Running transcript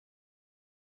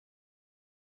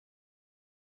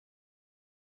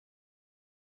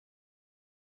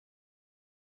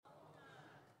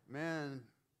Man,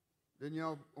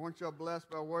 weren't y'all blessed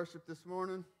by worship this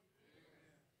morning?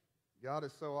 God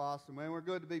is so awesome, man. We're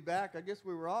good to be back. I guess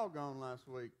we were all gone last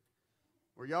week.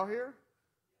 Were y'all here?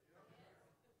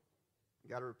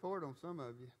 Got a report on some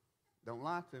of you. Don't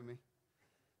lie to me.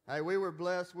 Hey, we were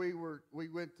blessed. We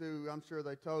went to, I'm sure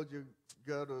they told you,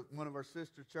 go to one of our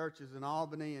sister churches in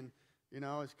Albany, and,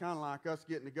 it's kind of like us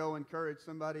getting to go encourage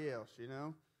somebody else,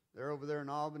 They're over there in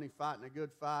Albany fighting a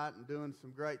good fight and doing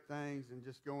some great things and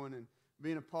just going and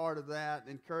being a part of that,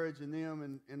 encouraging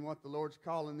them in what the Lord's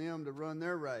calling them to run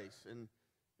their race.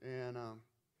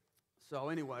 So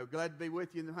anyway, we're glad to be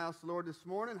with you in the house of the Lord this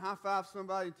morning. High five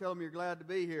somebody and tell them you're glad to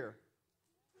be here.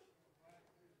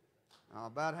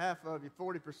 About half of you,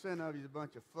 40% of you is a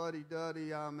bunch of fuddy-duddy.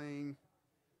 It's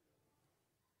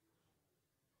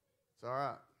all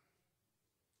right.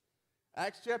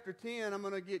 Acts chapter 10, I'm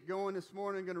going to get going this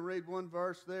morning. I'm going to read one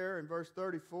verse there in verse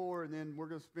 34, and then we're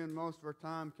going to spend most of our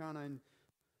time kind of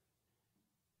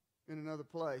in another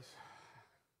place.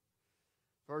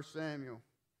 1 Samuel.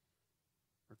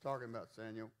 We're talking about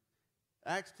Samuel.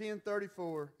 Acts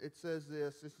 10:34, it says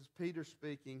this. This is Peter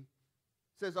speaking.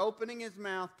 It says, opening his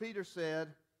mouth, Peter said,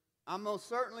 I most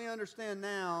certainly understand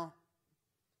now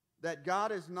that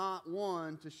God is not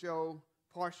one to show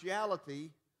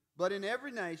partiality, but in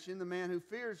every nation, the man who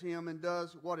fears him and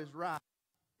does what is right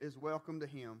is welcome to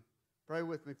him. Pray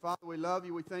with me. Father, we love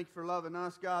you. We thank you for loving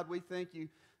us, God. We thank you,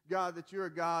 God, that you're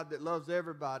a God that loves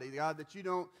everybody. God, that you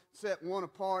don't set one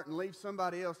apart and leave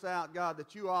somebody else out. God,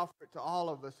 that you offer it to all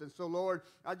of us. And so, Lord,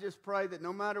 I just pray that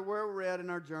no matter where we're at in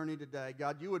our journey today,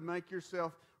 God, you would make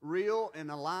yourself real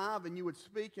and alive, and you would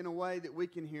speak in a way that we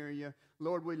can hear you.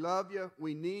 Lord, we love you.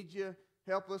 We need you.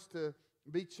 Help us to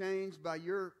be changed by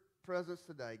your presence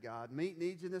today, God. Meet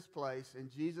needs in this place. In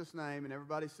Jesus' name. And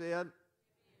everybody said,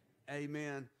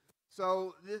 Amen.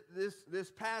 So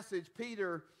this passage,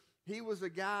 Peter, he was a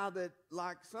guy that,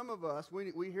 like some of us,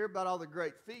 we hear about all the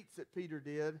great feats that Peter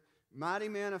did. Mighty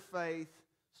man of faith,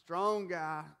 strong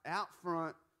guy, out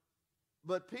front.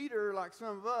 But Peter, like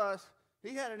some of us,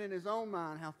 he had it in his own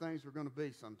mind how things were going to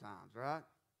be sometimes, right?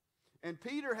 And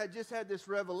Peter had just had this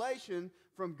revelation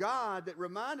from God that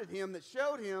reminded him, that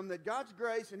showed him that God's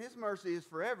grace and his mercy is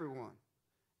for everyone.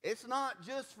 It's not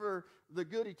just for the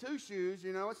goody two-shoes,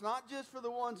 it's not just for the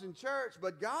ones in church,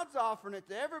 but God's offering it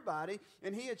to everybody.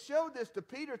 And he had showed this to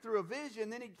Peter through a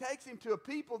vision. Then he takes him to a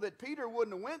people that Peter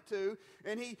wouldn't have went to,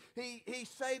 and he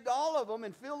saved all of them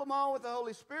and filled them all with the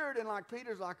Holy Spirit. And like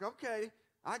Peter's like, okay,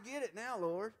 I get it now,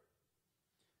 Lord.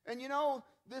 And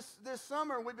this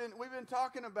summer we've been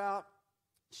talking about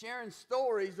sharing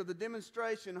stories of the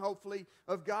demonstration, hopefully,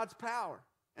 of God's power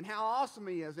and how awesome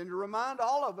he is, and to remind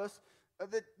all of us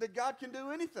that God can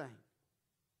do anything.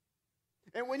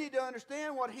 And we need to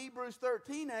understand what Hebrews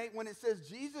 13:8, when it says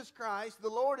Jesus Christ, the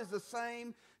Lord, is the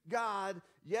same God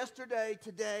yesterday,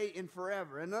 today, and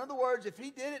forever. In other words, if he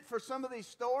did it for some of these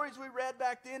stories we read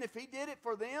back then, if he did it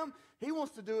for them, he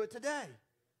wants to do it today.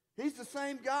 He's the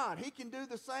same God. He can do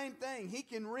the same thing. He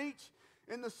can reach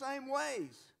in the same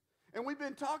ways. And we've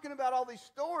been talking about all these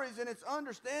stories, and it's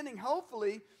understanding,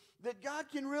 hopefully, that God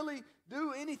can really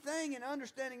do anything, and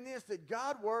understanding this, that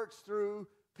God works through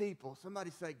people.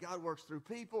 Somebody say, God works through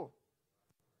people.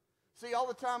 See, all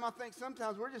the time I think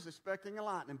sometimes we're just expecting a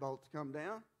lightning bolt to come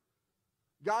down.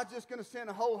 God's just going to send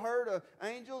a whole herd of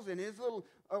angels and his little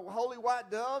holy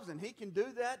white doves, and he can do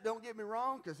that, don't get me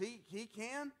wrong, because he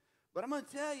can. But I'm going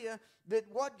to tell you that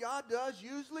what God does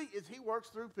usually is he works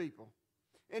through people.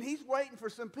 And he's waiting for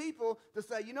some people to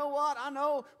say, you know what, I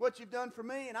know what you've done for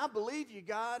me, and I believe you,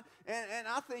 God, and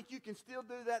I think you can still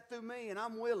do that through me, and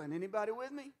I'm willing. Anybody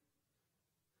with me?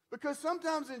 Because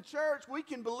sometimes in church we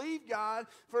can believe God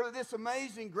for this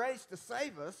amazing grace to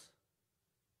save us.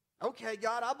 Okay,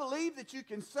 God, I believe that you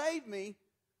can save me,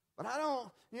 but I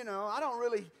don't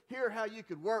really hear how you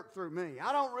could work through me.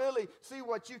 I don't really see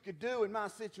what you could do in my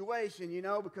situation,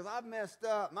 because I've messed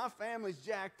up. My family's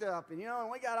jacked up, and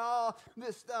we got all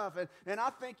this stuff. And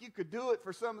I think you could do it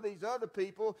for some of these other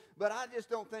people, but I just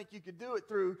don't think you could do it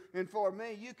through and for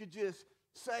me. You could just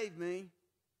save me.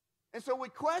 And so we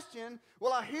question,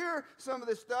 well, I hear some of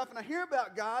this stuff, and I hear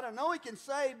about God. I know he can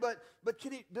save, but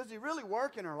does he really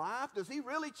work in our life? Does he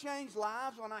really change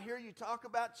lives? When I hear you talk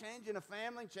about changing a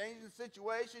family, changing a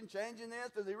situation, changing this,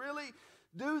 does he really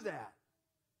do that?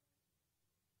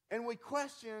 And we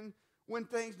question when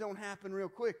things don't happen real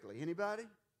quickly. Anybody?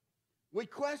 We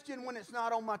question when it's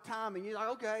not on my timing. You're like,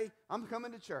 okay, I'm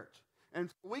coming to church. And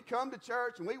we come to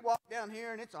church, and we walk down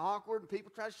here, and it's awkward, and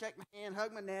people try to shake my hand,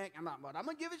 hug my neck. I'm like, but I'm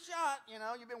going to give it a shot.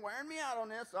 You've been wearing me out on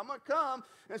this, so I'm going to come.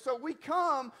 And so we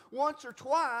come once or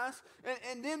twice,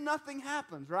 and then nothing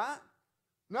happens, right?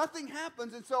 Nothing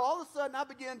happens, and so all of a sudden I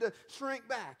begin to shrink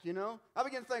back, you know. I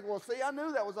begin to think, well, see, I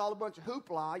knew that was all a bunch of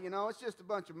hoopla, you know. It's just a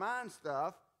bunch of mind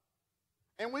stuff.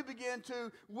 And we begin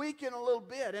to weaken a little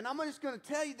bit. And I'm just going to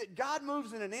tell you that God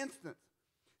moves in an instant.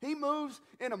 He moves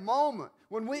in a moment.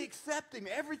 When we accept Him,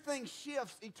 everything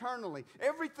shifts eternally.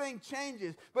 Everything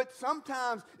changes. But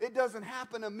sometimes it doesn't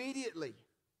happen immediately.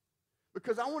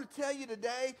 Because I want to tell you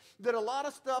today that a lot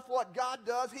of stuff, what God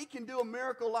does, He can do a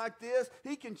miracle like this.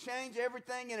 He can change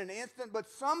everything in an instant. But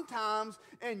sometimes,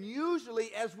 and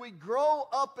usually as we grow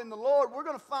up in the Lord, we're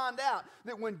going to find out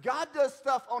that when God does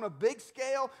stuff on a big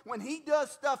scale, when He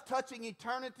does stuff touching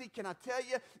eternity, can I tell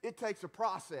you, it takes a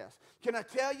process. Can I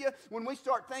tell you, when we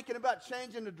start thinking about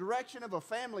changing the direction of a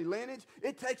family lineage,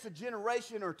 it takes a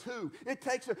generation or two. It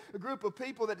takes a group of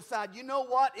people that decide, you know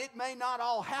what, it may not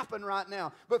all happen right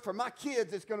now, but for my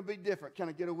kids, it's going to be different. Can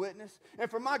I get a witness? And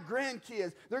for my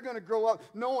grandkids, they're going to grow up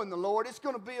knowing the Lord. It's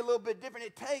going to be a little bit different.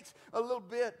 It takes a little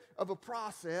bit of a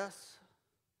process,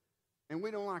 and we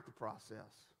don't like the process.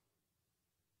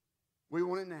 We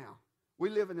want it now. We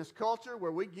live in this culture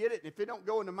where we get it, and if it don't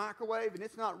go in the microwave and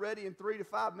it's not ready in 3 to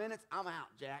 5 minutes, I'm out,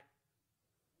 Jack.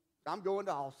 I'm going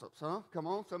to Allsup's, huh? Come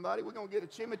on, somebody. We're going to get a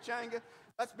chimichanga.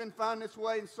 That's been finding its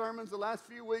way in sermons the last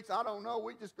few weeks. I don't know.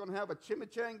 We're just going to have a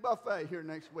chimichanga buffet here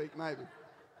next week, maybe.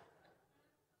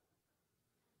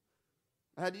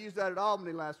 I had to use that at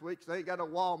Albany last week because they ain't got a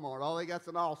Walmart. All they got's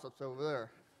an Allsup's over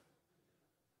there.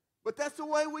 But that's the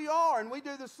way we are, and we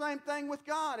do the same thing with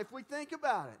God if we think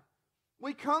about it.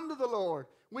 We come to the Lord,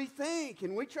 we think,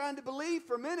 and we trying to believe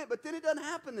for a minute, but then it doesn't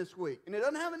happen this week, and it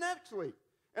doesn't happen next week.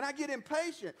 And I get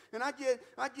impatient, and I get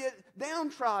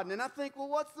downtrodden, and I think, well,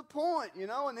 what's the point, you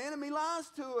know? And the enemy lies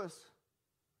to us.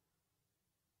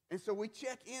 And so we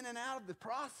check in and out of the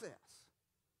process.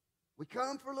 We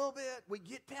come for a little bit, we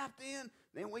get tapped in,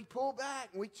 then we pull back,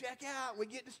 and we check out, we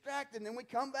get distracted, and then we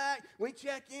come back, we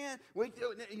check in,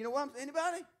 you know what,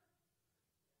 anybody?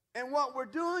 And what we're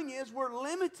doing is we're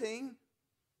limiting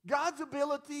God's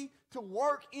ability to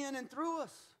work in and through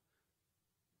us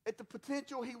at the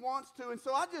potential He wants to. And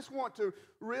so I just want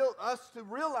us to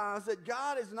realize that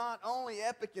God is not only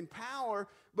epic in power,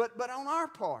 but on our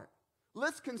part.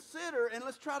 Let's consider and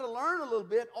let's try to learn a little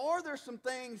bit. Are there some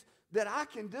things that I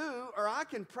can do or I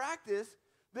can practice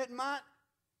that might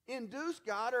induce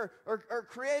God or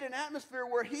create an atmosphere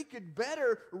where He could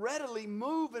better readily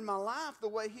move in my life the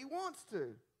way He wants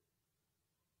to?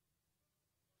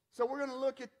 So we're going to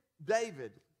look at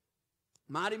David,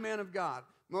 mighty man of God.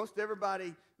 Most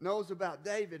everybody knows about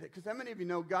David, because how many of you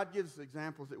know God gives us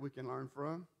examples that we can learn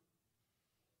from?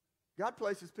 God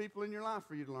places people in your life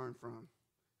for you to learn from.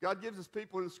 God gives us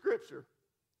people in the Scripture.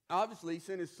 Obviously, He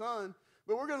sent His Son,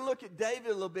 but we're going to look at David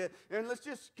a little bit, and let's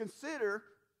just consider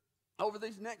over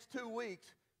these next 2 weeks.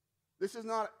 This is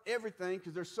not everything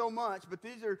because there's so much, but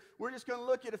we're just going to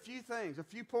look at a few things, a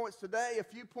few points today, a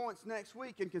few points next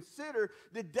week, and consider,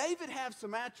 did David have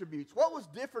some attributes? What was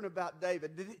different about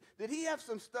David? Did he have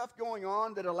some stuff going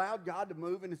on that allowed God to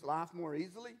move in his life more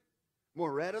easily,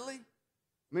 more readily?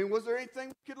 I mean, was there anything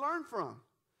we could learn from?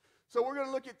 So we're going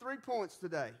to look at 3 points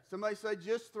today. Somebody say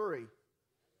just 3.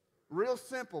 Real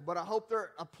simple, but I hope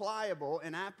they're applicable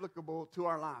and applicable to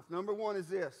our life. Number 1 is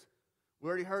this. We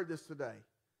already heard this today.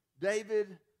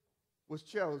 David was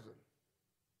chosen.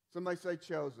 Somebody say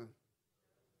chosen.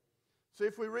 See,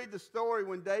 if we read the story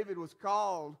when David was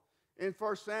called in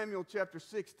 1 Samuel chapter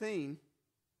 16,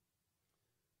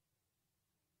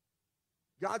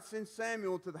 God sends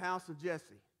Samuel to the house of Jesse.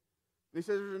 And He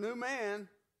says, there's a new man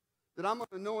that I'm going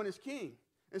to anoint as king.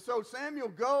 And so Samuel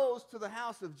goes to the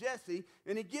house of Jesse,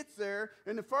 and he gets there,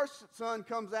 and the first son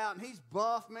comes out, and he's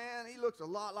buff, man. He looks a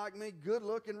lot like me,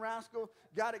 good-looking rascal.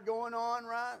 Got it going on,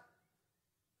 right?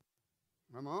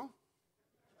 Come on.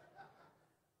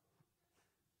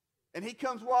 And he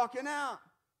comes walking out,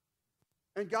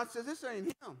 and God says, this ain't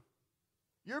him.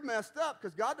 You're messed up,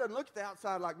 because God doesn't look at the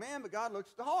outside like man, but God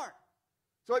looks at the heart.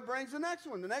 So He brings the next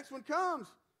one. The next one comes.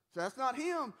 So that's not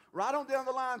him. Right on down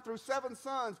the line through 7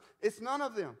 sons, it's none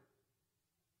of them.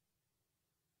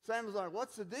 Samuel's like,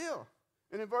 what's the deal?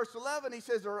 And in verse 11, he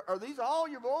says, are these all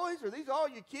your boys? Are these all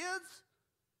your kids?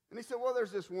 And he said, well,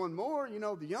 there's this one more, you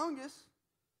know, the youngest.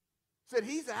 He said,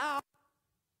 he's out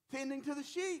tending to the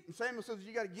sheep. And Samuel says,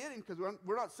 you got to get him because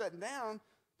we're not sitting down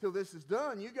till this is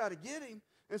done. You got to get him.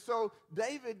 And so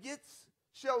David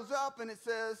shows up, and it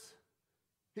says,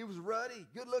 he was ruddy,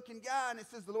 good-looking guy, and it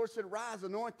says the Lord said, rise,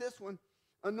 anoint this one,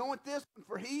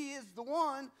 for he is the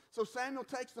one. So Samuel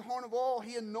takes the horn of oil,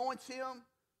 he anoints him,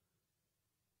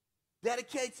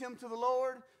 dedicates him to the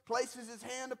Lord, places his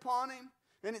hand upon him,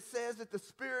 and it says that the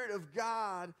Spirit of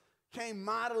God came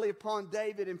mightily upon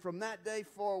David, and from that day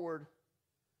forward,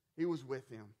 he was with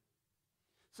him.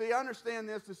 See, understand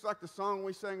this. It's like the song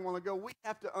we sang a while ago. We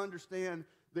have to understand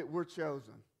that we're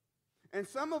chosen. And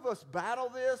some of us battle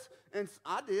this, and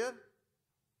I did.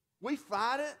 We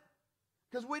fight it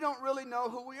because we don't really know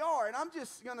who we are. And I'm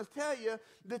just going to tell you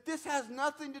that this has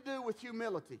nothing to do with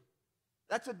humility.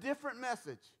 That's a different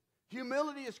message.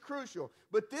 Humility is crucial.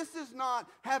 But this is not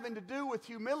having to do with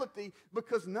humility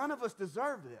because none of us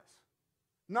deserve this.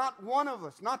 Not one of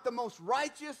us, not the most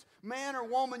righteous man or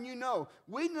woman you know.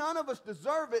 None of us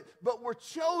deserve it, but we're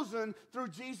chosen through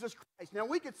Jesus Christ. Now,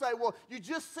 we could say, well, you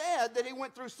just said that he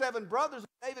went through 7 brothers,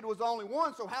 and David was only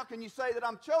one, so how can you say that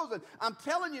I'm chosen? I'm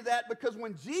telling you that because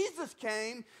when Jesus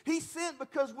came, he sent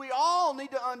because we all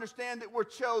need to understand that we're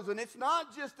chosen. It's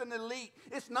not just an elite.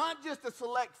 It's not just a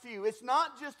select few. It's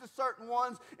not just a certain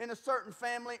ones in a certain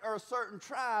family or a certain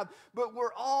tribe, but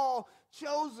we're all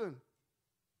chosen.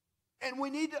 And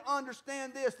we need to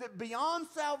understand this, that beyond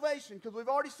salvation, because we've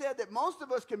already said that most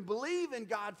of us can believe in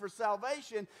God for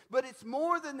salvation, but it's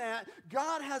more than that.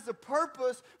 God has a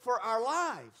purpose for our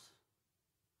lives.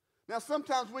 Now,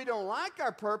 sometimes we don't like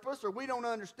our purpose or we don't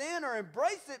understand or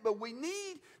embrace it, but we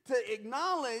need to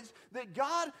acknowledge that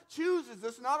God chooses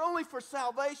us not only for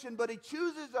salvation, but he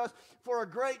chooses us for a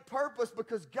great purpose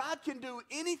because God can do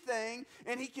anything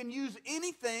and he can use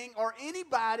anything or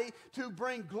anybody to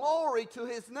bring glory to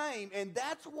his name. And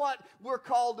that's what we're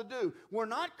called to do. We're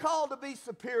not called to be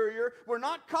superior. We're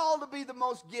not called to be the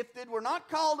most gifted. We're not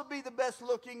called to be the best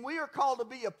looking. We are called to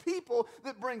be a people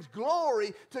that brings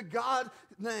glory to God's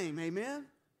name. Amen?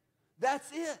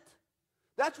 That's it.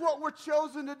 That's what we're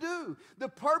chosen to do. The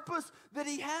purpose that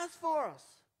he has for us.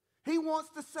 He wants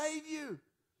to save you.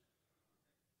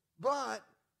 But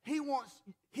he wants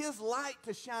his light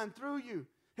to shine through you.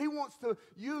 He wants to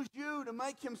use you to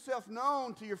make himself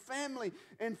known to your family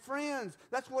and friends.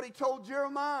 That's what he told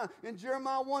Jeremiah in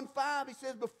Jeremiah 1:5. He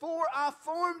says, before I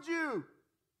formed you,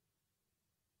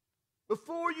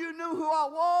 before you knew who I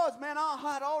was, man, I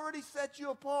had already set you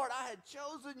apart. I had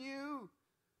chosen you.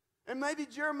 And maybe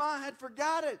Jeremiah had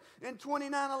forgot it in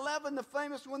 29:11, the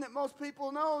famous one that most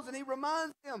people knows, and he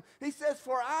reminds him. He says,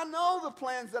 for I know the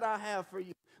plans that I have for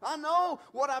you. I know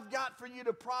what I've got for you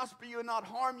to prosper you and not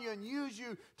harm you and use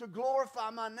you to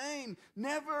glorify my name.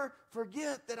 Never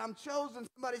forget that I'm chosen.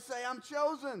 Somebody say, I'm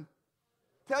chosen.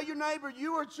 Tell your neighbor,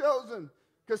 you are chosen.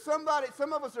 Because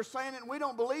some of us are saying it and we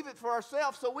don't believe it for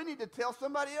ourselves, so we need to tell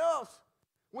somebody else.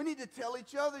 We need to tell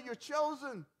each other, you're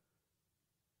chosen.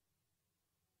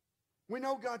 We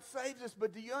know God saves us,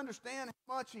 but do you understand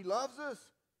how much he loves us?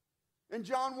 In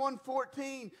John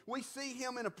 1:14, we see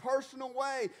him in a personal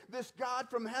way. This God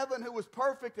from heaven who was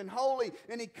perfect and holy,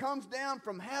 and he comes down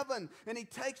from heaven, and he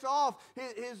takes off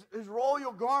his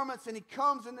royal garments, and he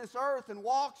comes in this earth and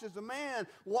walks as a man,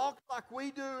 walks like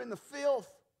we do in the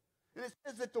filth. And it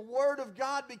says that the Word of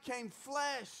God became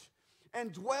flesh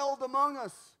and dwelled among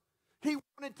us. He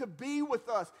wanted to be with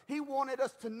us. He wanted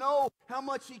us to know how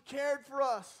much he cared for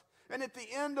us. And at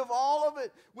the end of all of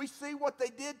it, we see what they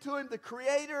did to him. The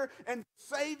Creator and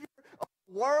Savior of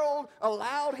the world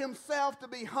allowed himself to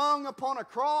be hung upon a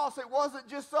cross. It wasn't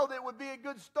just so that it would be a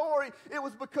good story. It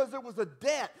was because there was a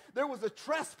debt. There was a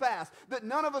trespass that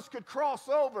none of us could cross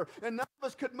over and none of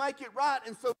us could make it right.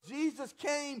 And so Jesus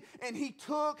came and he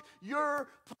took your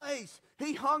place.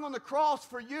 He hung on the cross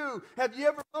for you. Have you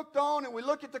ever looked on and we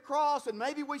look at the cross and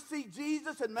maybe we see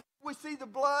Jesus and maybe we see the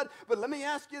blood? But let me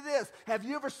ask you this. Have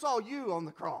you ever saw you on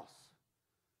the cross?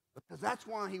 Because that's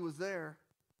why he was there.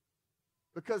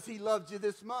 Because he loved you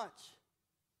this much.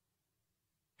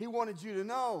 He wanted you to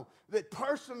know that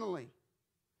personally,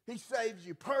 he saves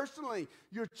you. Personally,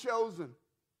 you're chosen.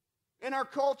 In our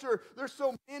culture, there's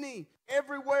so many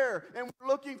everywhere, and we're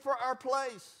looking for our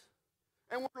place.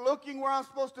 And we're looking where I'm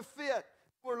supposed to fit.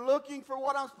 We're looking for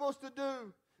what I'm supposed to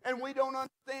do. And we don't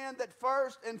understand that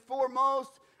first and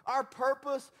foremost, our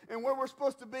purpose and where we're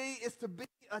supposed to be is to be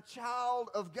a child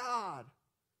of God.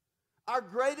 Our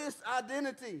greatest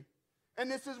identity. And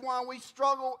this is why we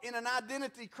struggle in an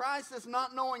identity crisis,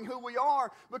 not knowing who we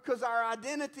are, because our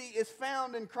identity is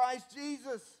found in Christ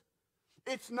Jesus.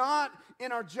 It's not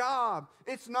in our job.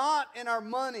 It's not in our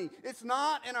money. It's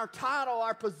not in our title,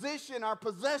 our position, our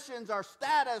possessions, our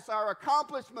status, our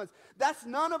accomplishments. That's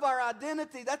none of our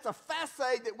identity. That's a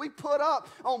facade that we put up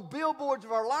on billboards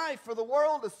of our life for the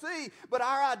world to see. But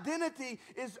our identity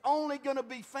is only going to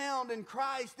be found in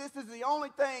Christ. This is the only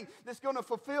thing that's going to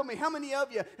fulfill me. How many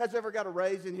of you has ever got a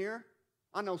raise in here?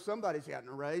 I know somebody's gotten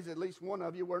a raise. At least one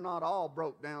of you. We're not all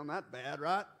broke down that bad,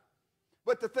 right?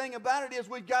 But the thing about it is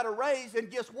we've got a raise, and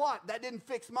guess what? That didn't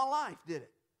fix my life, did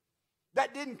it?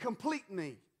 That didn't complete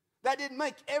me. That didn't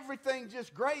make everything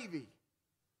just gravy,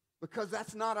 because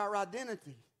that's not our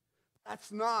identity.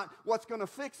 That's not what's going to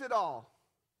fix it all.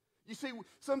 You see,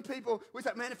 some people, we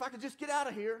say, man, if I could just get out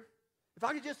of here, if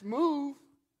I could just move,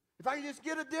 if I could just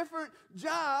get a different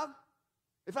job,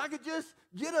 if I could just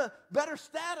get a better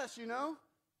status,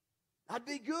 I'd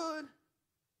be good.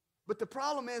 But the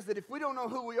problem is that if we don't know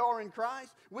who we are in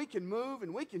Christ, we can move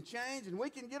and we can change and we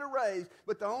can get a raise.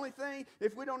 But the only thing,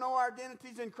 if we don't know our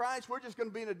identities in Christ, we're just going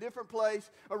to be in a different place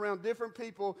around different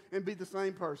people and be the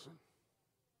same person.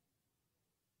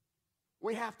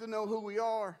 We have to know who we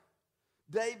are.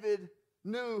 David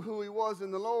knew who he was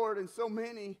in the Lord, and so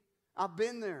many, I've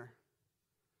been there.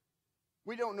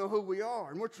 We don't know who we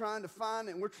are, and we're trying to find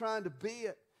it, and we're trying to be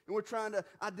it, and we're trying to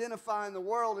identify in the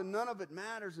world, and none of it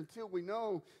matters until we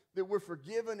know that we're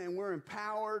forgiven and we're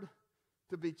empowered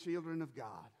to be children of God.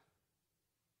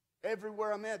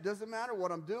 Everywhere I'm at, doesn't matter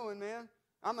what I'm doing, man.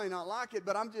 I may not like it,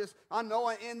 but I know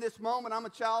in this moment I'm a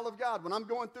child of God. When I'm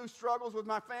going through struggles with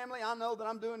my family, I know that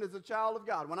I'm doing it as a child of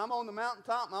God. When I'm on the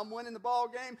mountaintop and I'm winning the ball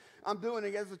game, I'm doing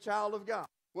it as a child of God.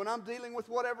 When I'm dealing with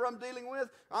whatever I'm dealing with,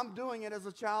 I'm doing it as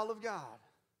a child of God,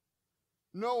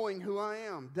 knowing who I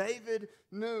am. David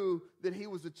knew that he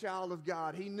was a child of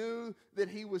God. He knew that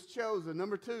he was chosen.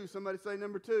 Number two, somebody say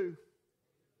number two.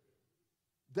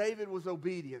 David was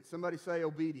obedient. Somebody say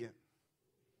obedient.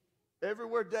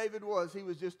 Everywhere David was, he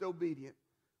was just obedient.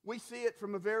 We see it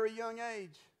from a very young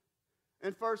age.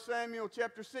 In 1 Samuel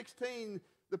chapter 16,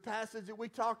 the passage that we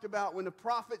talked about, when the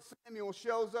prophet Samuel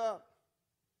shows up,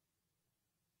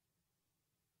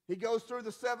 he goes through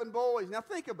the 7 boys. Now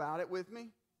think about it with me.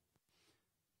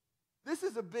 This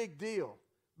is a big deal.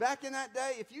 Back in that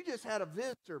day, if you just had a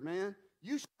visitor, man,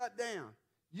 you shut down.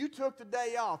 You took the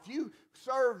day off. You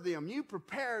served them. You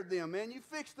prepared them, man. You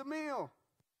fixed the meal.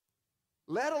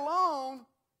 Let alone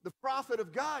the prophet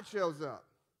of God shows up.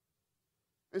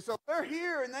 And so they're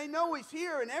here, and they know he's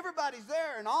here, and everybody's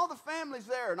there, and all the family's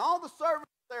there, and all the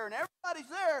servants are there, and everybody's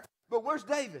there. But where's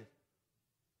David?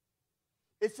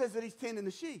 It says that he's tending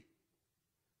the sheep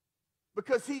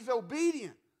because he's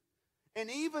obedient. And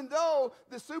even though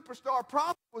the superstar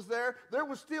prophet was there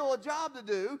was still a job to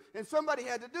do, and somebody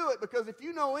had to do it, because if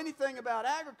you know anything about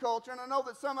agriculture, and I know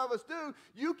that some of us do,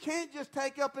 you can't just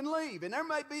take up and leave. And there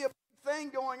may be a thing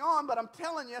going on, but I'm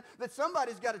telling you that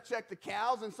somebody's got to check the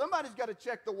cows, and somebody's got to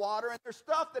check the water, and there's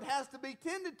stuff that has to be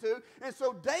tended to. And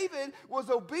so David was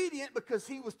obedient because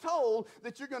he was told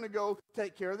that you're going to go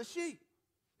take care of the sheep.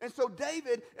 And so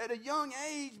David, at a young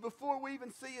age, before we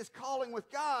even see his calling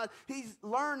with God, he's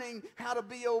learning how to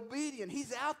be obedient.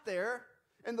 He's out there,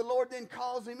 and the Lord then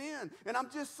calls him in. And I'm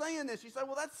just saying this. You say,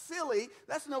 well, that's silly.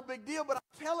 That's no big deal. But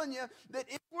I'm telling you that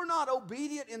if we're not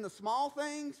obedient in the small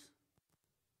things,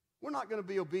 we're not going to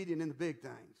be obedient in the big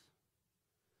things.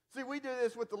 See, we do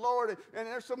this with the Lord, and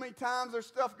there's so many times there's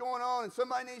stuff going on, and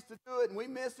somebody needs to do it, and we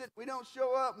miss it. We don't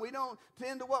show up, and we don't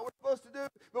tend to what we're supposed to do.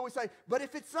 But we say, but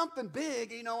if it's something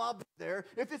big, I'll be there.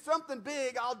 If it's something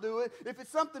big, I'll do it. If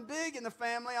it's something big in the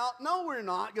family, no, we're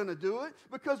not going to do it,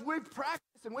 because we've practiced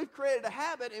and we've created a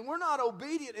habit, and we're not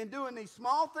obedient in doing these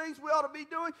small things we ought to be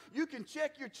doing. You can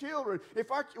check your children. If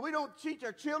we don't teach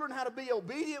our children how to be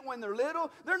obedient when they're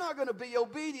little, they're not going to be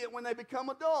obedient when they become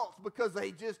adults, because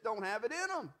they just don't have it in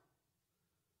them.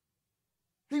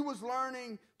 He was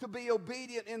learning to be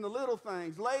obedient in the little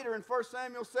things. Later in 1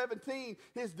 Samuel 17,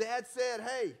 his dad said,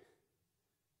 hey,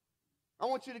 I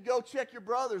want you to go check your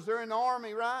brothers. They're in the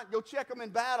army, right? Go check them in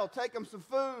battle. Take them some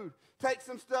food. Take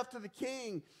some stuff to the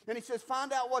king. And he says,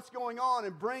 find out what's going on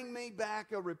and bring me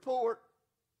back a report.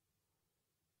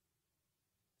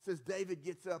 It says David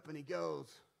gets up and he goes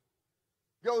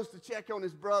to check on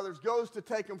his brothers, goes to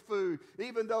take them food.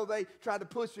 Even though they tried to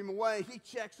push him away, he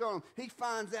checks on them. He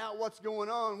finds out what's going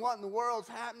on, what in the world's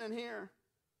happening here.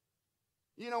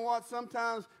 You know what?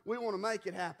 Sometimes we want to make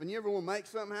it happen. You ever want to make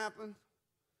something happen?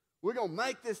 We're going to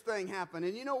make this thing happen.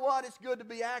 And you know what? It's good to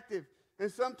be active.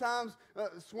 And sometimes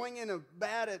swinging a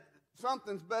bat at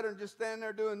something's better than just standing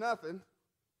there doing nothing.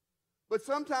 But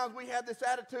sometimes we have this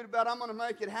attitude about, I'm going to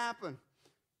make it happen.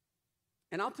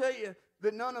 And I'll tell you,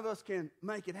 that none of us can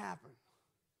make it happen.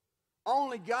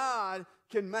 Only God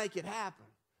can make it happen.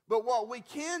 But what we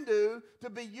can do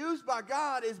to be used by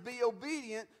God is be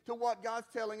obedient to what God's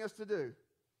telling us to do.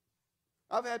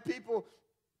 I've had people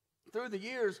through the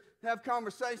years have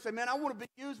conversations, say, man, I want to be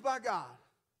used by God.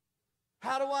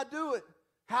 How do I do it?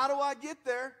 How do I get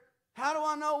there? How do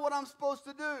I know what I'm supposed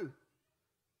to do?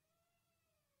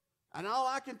 And all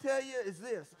I can tell you is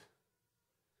this.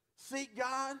 Seek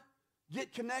God.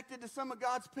 Get connected to some of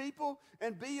God's people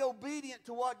and be obedient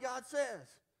to what God says.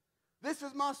 This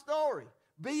is my story.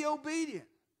 Be obedient.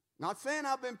 Not saying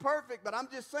I've been perfect, but I'm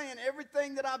just saying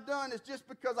everything that I've done is just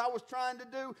because I was trying to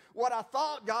do what I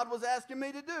thought God was asking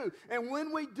me to do. And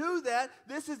when we do that,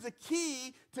 this is the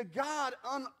key to God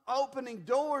opening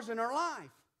doors in our life.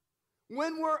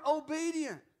 When we're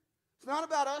obedient. It's not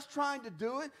about us trying to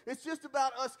do it. It's just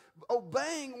about us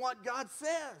obeying what God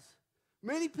says.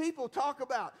 Many people talk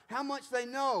about how much they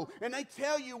know, and they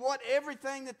tell you what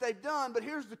everything that they've done, but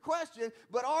here's the question,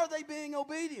 but are they being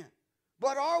obedient?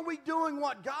 But are we doing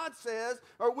what God says,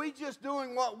 or are we just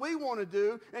doing what we want to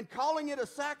do and calling it a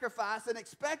sacrifice and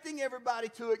expecting everybody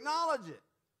to acknowledge it?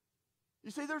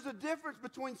 You see, there's a difference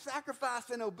between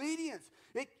sacrifice and obedience.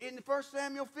 In 1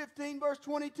 Samuel 15, verse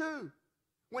 22,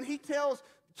 when he tells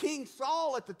King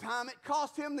Saul at the time, it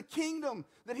cost him the kingdom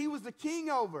that he was the king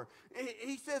over.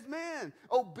 He says, man,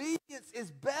 obedience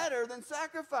is better than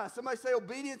sacrifice. Somebody say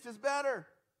obedience is better.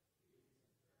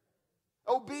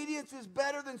 Obedience is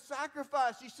better than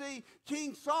sacrifice. You see,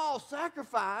 King Saul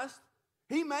sacrificed.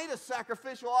 He made a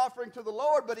sacrificial offering to the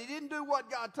Lord, but he didn't do what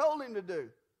God told him to do.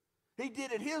 He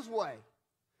did it his way.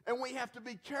 And we have to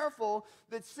be careful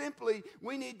that simply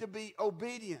we need to be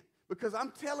obedient. Because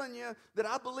I'm telling you that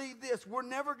I believe this. We're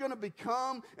never going to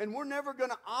become and we're never going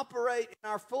to operate in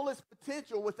our fullest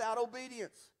potential without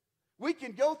obedience. We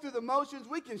can go through the motions,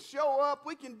 we can show up,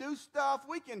 we can do stuff,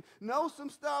 we can know some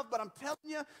stuff, but I'm telling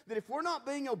you that if we're not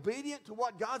being obedient to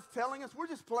what God's telling us, we're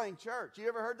just playing church. You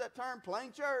ever heard that term,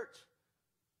 playing church?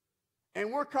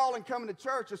 And we're calling coming to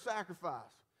church a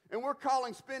sacrifice. And we're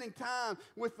calling spending time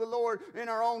with the Lord in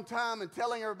our own time and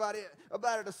telling everybody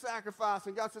about it a sacrifice.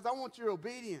 And God says, I want your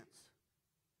obedience.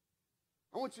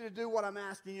 I want you to do what I'm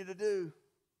asking you to do.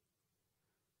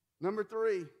 Number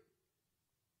 3.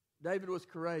 David was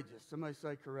courageous. Somebody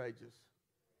say courageous.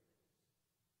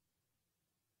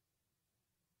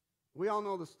 We all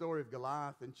know the story of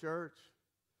Goliath in church.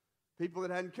 People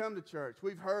that hadn't come to church.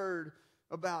 We've heard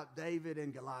about David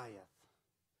and Goliath.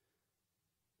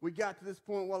 We got to this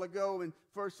point a while ago in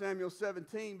 1 Samuel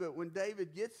 17, but when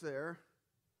David gets there,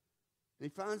 he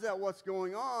finds out what's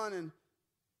going on, and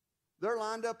they're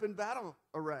lined up in battle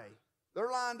array.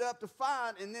 They're lined up to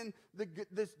fight, and then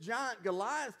this giant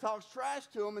Goliath talks trash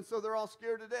to them, and so they're all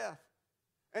scared to death.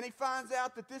 And he finds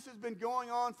out that this has been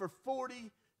going on for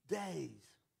 40 days.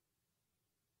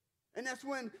 And that's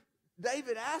when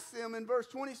David asks him in verse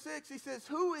 26, he says,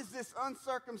 who is this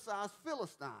uncircumcised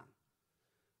Philistine?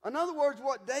 In other words,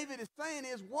 what David is saying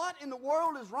is, what in the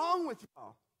world is wrong with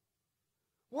y'all?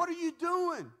 What are you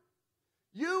doing?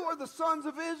 You are the sons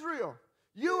of Israel.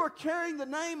 You are carrying the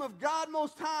name of God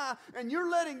Most High, and you're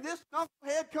letting this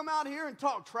knucklehead come out here and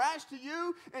talk trash to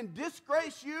you and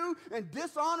disgrace you and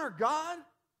dishonor God?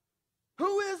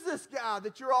 Who is this guy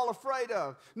that you're all afraid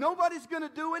of? Nobody's going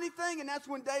to do anything, and that's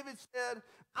when David said,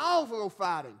 I'll go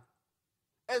fight him.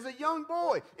 As a young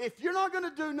boy, if you're not going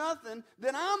to do nothing,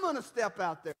 then I'm going to step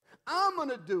out there. I'm going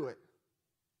to do it.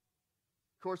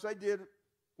 Of course, they did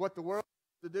what the world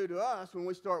to do to us when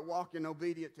we start walking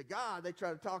obedient to God. They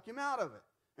try to talk him out of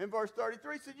it. And verse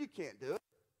 33 said, you can't do it.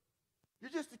 You're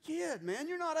just a kid, man.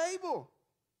 You're not able.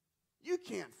 You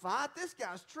can't fight. This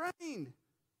guy's trained.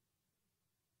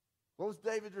 What was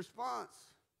David's response?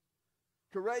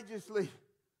 Courageously,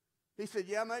 he said,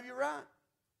 yeah, maybe you're right.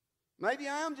 Maybe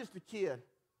I am just a kid.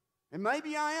 And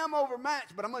maybe I am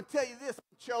overmatched, but I'm going to tell you this,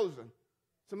 I'm chosen.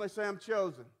 Somebody say, I'm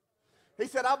chosen. He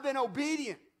said, I've been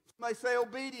obedient. Somebody say,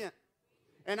 obedient.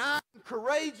 And I'm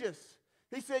courageous.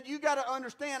 He said, you got to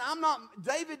understand,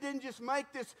 David didn't just make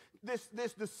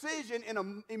this decision in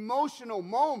an emotional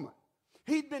moment.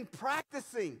 He'd been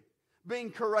practicing being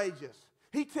courageous.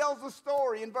 He tells the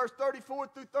story in verse 34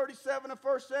 through 37 of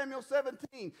 1 Samuel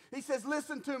 17. He says,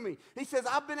 listen to me. He says,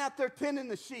 I've been out there tending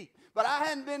the sheep, but I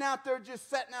hadn't been out there just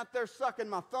sitting out there sucking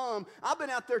my thumb. I've been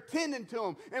out there tending to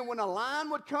them. And when a lion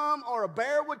would come or a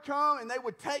bear would come and they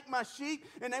would take my sheep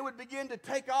and they would begin to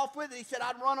take off with it, he said,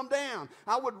 I'd run them down.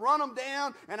 I would run them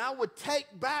down and I would take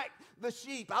back the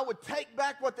sheep. I would take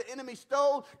back what the enemy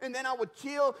stole, and then I would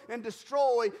kill and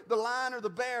destroy the lion or the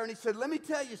bear. And he said, let me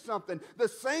tell you something. The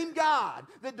same God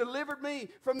that delivered me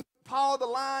from the paw of the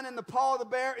lion and the paw of the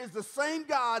bear is the same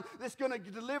God that's going to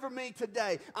deliver me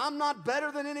today. I'm not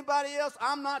better than anybody else.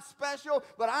 I'm not special,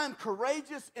 but I'm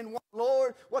courageous in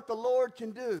what the Lord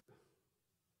can do.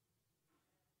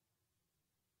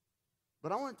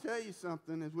 But I want to tell you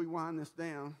something as we wind this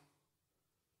down.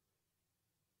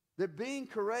 That being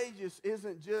courageous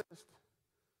isn't just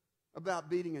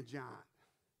about beating a giant.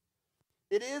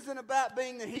 It isn't about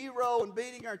being the hero and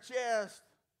beating our chest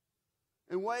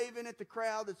and waving at the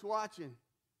crowd that's watching.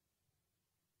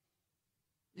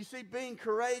 You see, being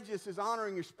courageous is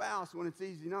honoring your spouse when it's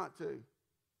easy not to.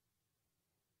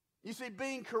 You see,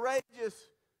 being courageous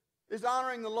is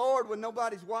honoring the Lord when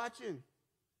nobody's watching.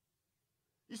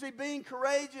 You see, being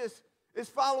courageous is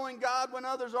following God when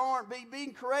others aren't.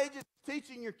 Being courageous is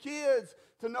teaching your kids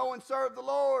to know and serve the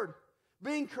Lord.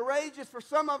 Being courageous for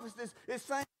some of us is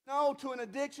saying no to an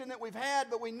addiction that we've had,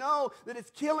 but we know that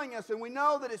it's killing us and we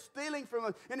know that it's stealing from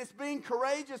us, and it's being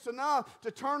courageous enough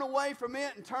to turn away from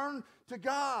it and turn to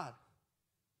God.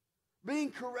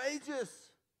 Being courageous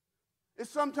is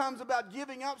sometimes about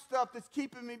giving up stuff that's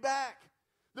keeping me back.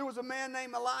 There was a man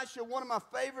named Elisha, one of my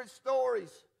favorite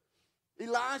stories.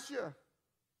 Elisha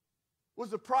was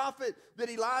the prophet that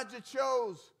Elijah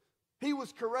chose. He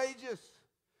was courageous.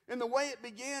 And the way it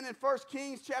began in 1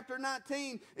 Kings chapter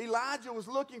 19, Elijah was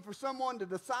looking for someone to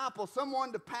disciple,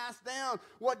 someone to pass down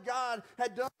what God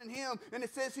had done in him. And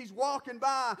it says he's walking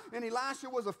by, and Elisha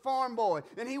was a farm boy.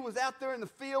 And he was out there in the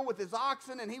field with his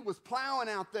oxen, and he was plowing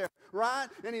out there, right?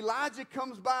 And Elijah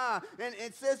comes by, and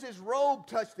it says his robe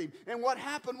touched him. And what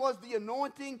happened was the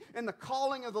anointing and the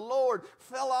calling of the Lord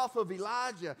fell off of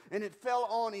Elijah, and it fell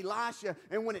on Elisha.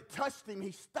 And when it touched him,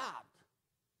 he stopped.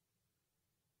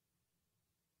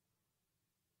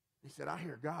 He said, I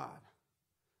hear God.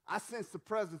 I sense the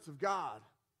presence of God.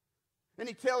 And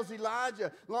he tells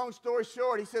Elijah, long story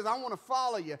short, he says, I want to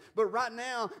follow you, but right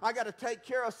now I got to take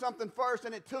care of something first.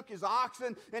 And it took his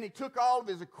oxen, and he took all of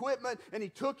his equipment, and he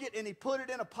took it and he put it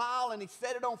in a pile, and he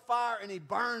set it on fire, and he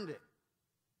burned it.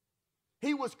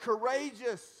 He was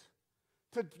courageous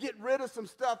to get rid of some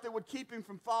stuff that would keep him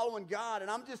from following God. And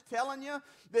I'm just telling you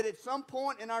that at some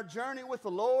point in our journey with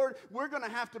the Lord, we're going to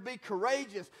have to be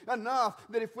courageous enough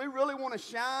that if we really want to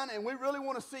shine and we really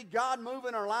want to see God move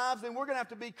in our lives, then we're going to have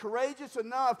to be courageous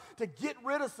enough to get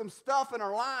rid of some stuff in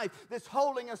our life that's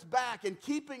holding us back and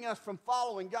keeping us from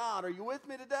following God. Are you with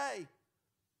me today?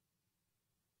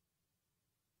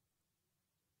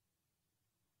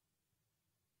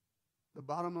 The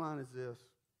bottom line is this.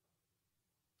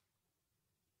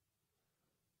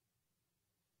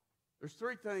 There's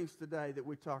three things today that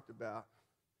we talked about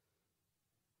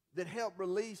that help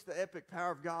release the epic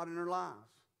power of God in our lives.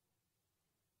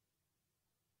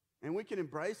 And we can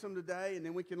embrace them today, and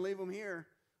then we can leave them here,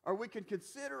 or we can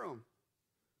consider them.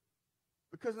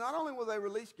 Because not only will they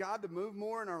release God to move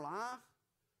more in our life,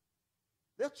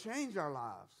 they'll change our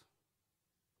lives.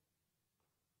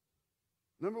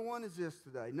 Number one is this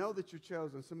today. Know that you're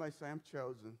chosen. Somebody say, I'm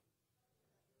chosen.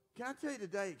 Can I tell you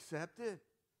today, accept it?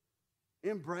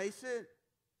 Embrace it.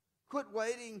 Quit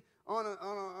waiting on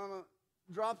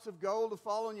a drops of gold to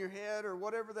fall on your head or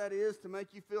whatever that is to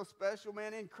make you feel special,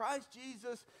 man. In Christ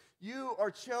Jesus, you are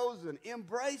chosen.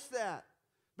 Embrace that.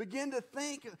 Begin to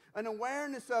think an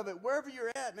awareness of it. Wherever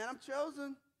you're at, man, I'm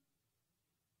chosen.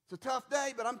 It's a tough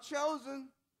day, but I'm chosen.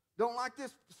 Don't like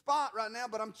this spot right now,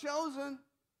 but I'm chosen.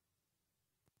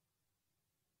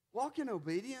 Walk in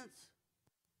obedience.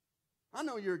 I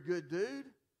know you're a good dude.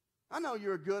 I know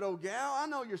you're a good old gal. I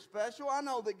know you're special. I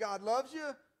know that God loves you.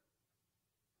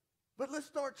 But let's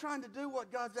start trying to do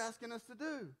what God's asking us to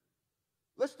do.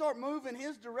 Let's start moving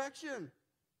His direction.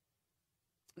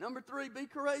 Number three, be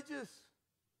courageous.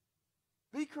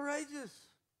 Be courageous.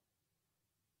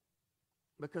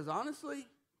 Because honestly,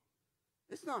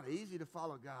 it's not easy to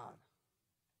follow God.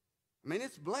 I mean,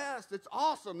 it's blessed. It's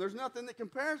awesome. There's nothing that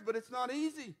compares, but it's not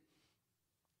easy.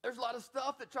 There's a lot of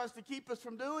stuff that tries to keep us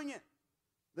from doing it.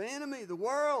 The enemy, the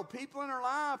world, people in our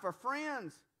life, our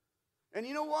friends. And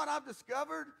you know what I've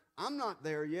discovered? I'm not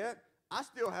there yet. I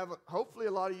still have, hopefully,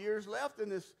 a lot of years left in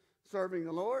this serving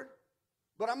the Lord.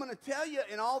 But I'm going to tell you,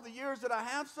 in all the years that I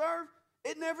have served,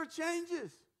 it never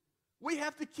changes. We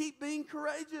have to keep being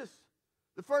courageous.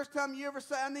 The first time you ever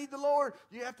say, I need the Lord,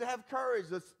 you have to have courage.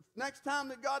 The next time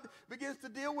that God begins to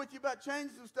deal with you about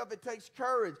changing some stuff, it takes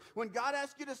courage. When God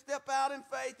asks you to step out in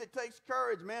faith, it takes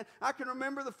courage, man. I can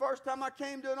remember the first time I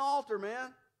came to an altar,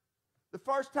 man. The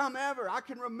first time ever. I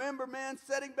can remember, man,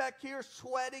 sitting back here,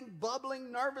 sweating,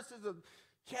 bubbling, nervous as a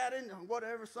cat in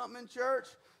whatever, something in church.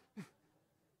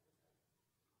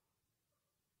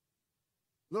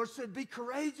 Lord said, be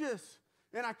courageous.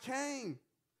 And I came.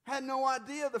 Had no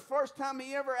idea the first time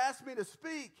He ever asked me to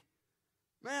speak.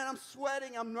 Man, I'm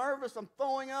sweating, I'm nervous, I'm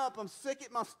throwing up, I'm sick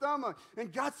at my stomach.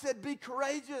 And God said, be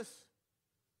courageous.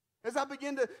 As I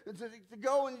begin to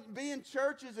go and be in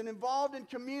churches and involved in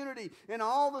community and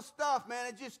all the stuff, man,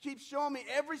 it just keeps showing me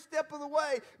every step of the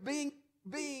way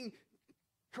being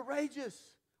courageous.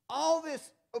 All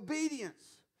this obedience.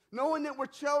 Knowing that we're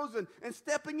chosen and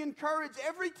stepping in courage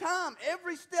every time,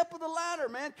 every step of the ladder,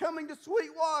 man, coming to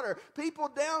Sweetwater. People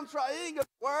downtrodden, it ain't gonna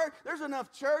work. There's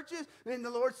enough churches. And the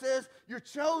Lord says, you're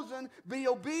chosen, be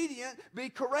obedient, be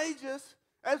courageous.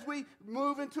 As we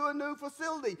move into a new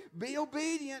facility, be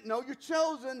obedient, know you're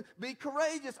chosen, be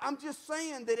courageous. I'm just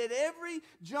saying that at every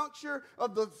juncture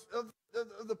of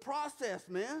the process,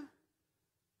 man,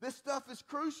 this stuff is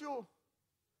crucial.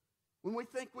 When we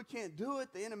think we can't do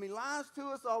it, the enemy lies to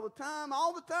us all the time,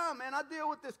 man. I deal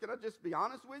with this. Can I just be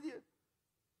honest with you?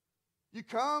 You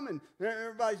come and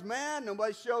everybody's mad,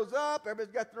 nobody shows up,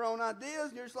 everybody's got their own ideas,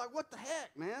 and you're just like, what the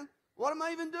heck, man? What am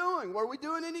I even doing? Are we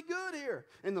doing any good here?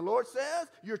 And the Lord says,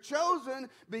 you're chosen,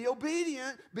 be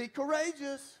obedient, be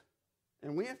courageous.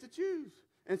 And we have to choose.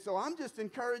 And so I'm just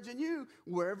encouraging you,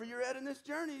 wherever you're at in this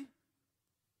journey,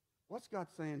 what's God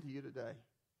saying to you today?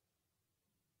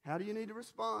 How do you need to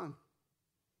respond?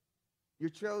 You're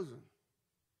chosen.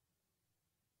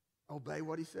 Obey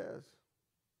what he says.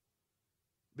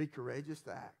 Be courageous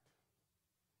to act.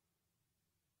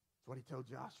 That's what he told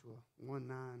Joshua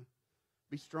 1:9.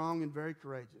 Be strong and very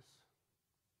courageous.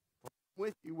 I'm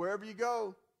with you wherever you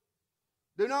go.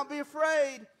 Do not be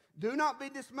afraid. Do not be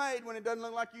dismayed when it doesn't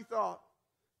look like you thought,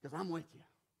 because I'm with you.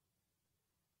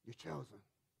 You're chosen.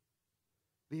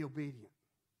 Be obedient.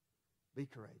 Be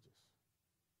courageous.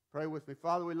 Pray with me.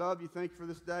 Father, we love you. Thank you for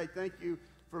this day. Thank you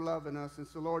for loving us. And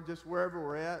so, Lord, just wherever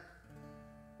we're at,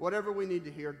 whatever we need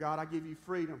to hear, God, I give you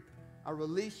freedom. I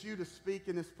release you to speak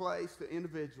in this place to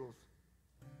individuals.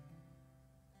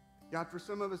 God, for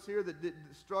some of us here that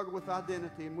struggle with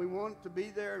identity, and we want to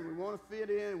be there, and we want to fit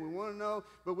in, and we want to know,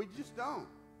 but we just don't.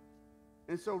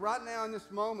 And so right now in this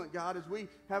moment, God, as we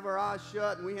have our eyes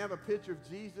shut and we have a picture of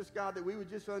Jesus, God, that we would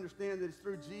just understand that it's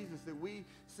through Jesus that we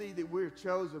see that we're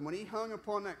chosen. When he hung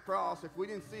upon that cross, if we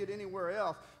didn't see it anywhere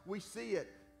else, we see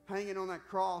it hanging on that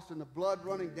cross and the blood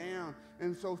running down.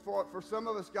 And so for some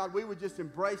of us, God, we would just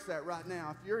embrace that right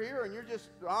now. If you're here and you're just,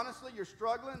 honestly, you're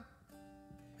struggling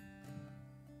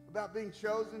about being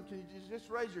chosen, can you just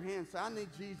raise your hand and say, I need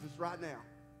Jesus right now.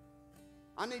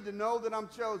 I need to know that I'm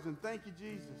chosen. Thank you,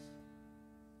 Jesus.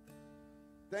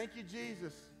 Thank you,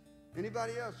 Jesus.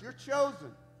 Anybody else? You're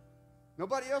chosen.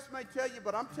 Nobody else may tell you,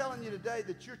 but I'm telling you today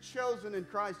that you're chosen in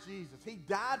Christ Jesus. He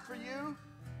died for you.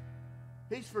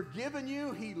 He's forgiven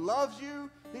you. He loves you.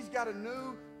 He's got a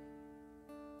new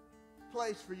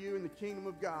place for you in the kingdom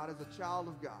of God as a child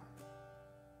of God.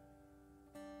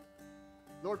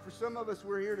 Lord, for some of us,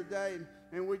 we're here today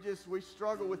and we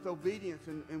struggle with obedience,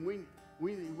 and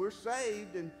we're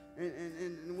saved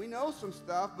and we know some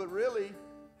stuff, but really,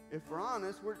 if we're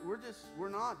honest, we're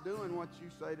not doing what you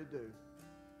say to do.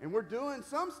 And we're doing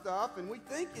some stuff, and we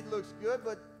think it looks good,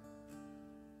 but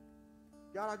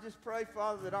God, I just pray,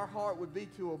 Father, that our heart would be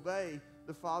to obey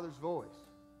the Father's voice.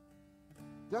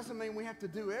 Doesn't mean we have to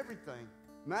do everything.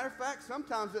 Matter of fact,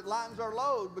 sometimes it lightens our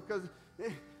load because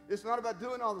it's not about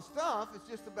doing all the stuff. It's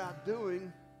just about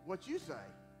doing what you say.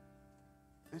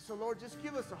 And so, Lord, just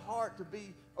give us a heart to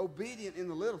be obedient in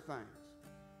the little things.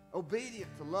 Obedient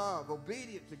to love,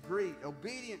 obedient to greet,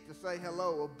 obedient to say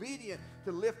hello, obedient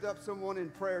to lift up someone in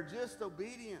prayer, just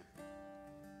obedient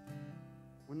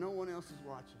when no one else is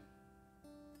watching.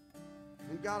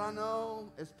 And God, I know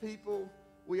as people,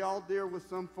 we all deal with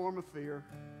some form of fear.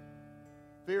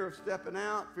 Fear of stepping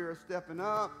out, fear of stepping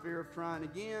up, fear of trying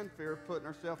again, fear of putting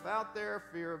ourselves out there,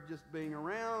 fear of just being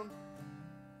around.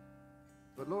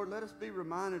 But Lord, let us be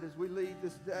reminded as we leave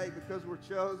this day, because we're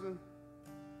chosen,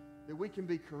 that we can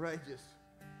be courageous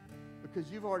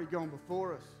because you've already gone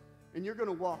before us and you're going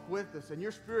to walk with us and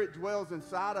your Spirit dwells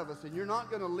inside of us and you're not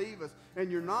going to leave us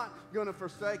and you're not going to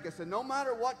forsake us. And no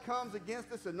matter what comes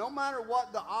against us and no matter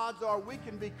what the odds are, we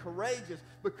can be courageous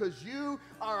because you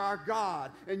are our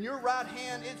God and your right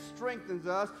hand, it strengthens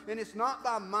us, and it's not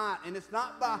by might and it's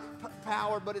not by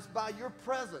power, but it's by your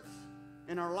presence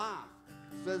in our life,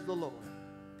 says the Lord.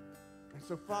 And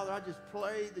so, Father, I just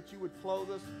pray that you would clothe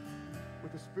us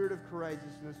with a spirit of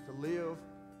courageousness to live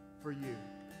for you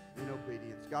in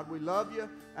obedience. God, we love you.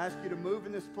 I ask you to move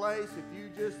in this place. If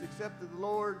you just accepted the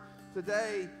Lord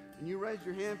today and you raised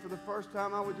your hand for the first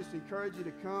time, I would just encourage you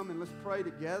to come and let's pray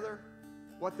together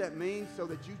what that means so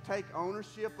that you take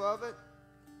ownership of it.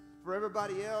 For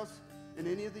everybody else in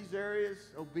any of these areas,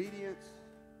 obedience,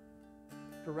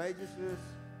 courageousness,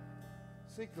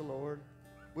 seek the Lord.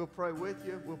 We'll pray with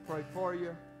you. We'll pray for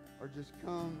you, or just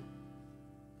come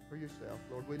for yourself.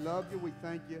 Lord, we love you. We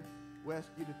thank you. We ask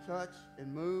you to touch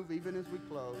and move even as we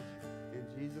close. In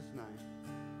Jesus' name.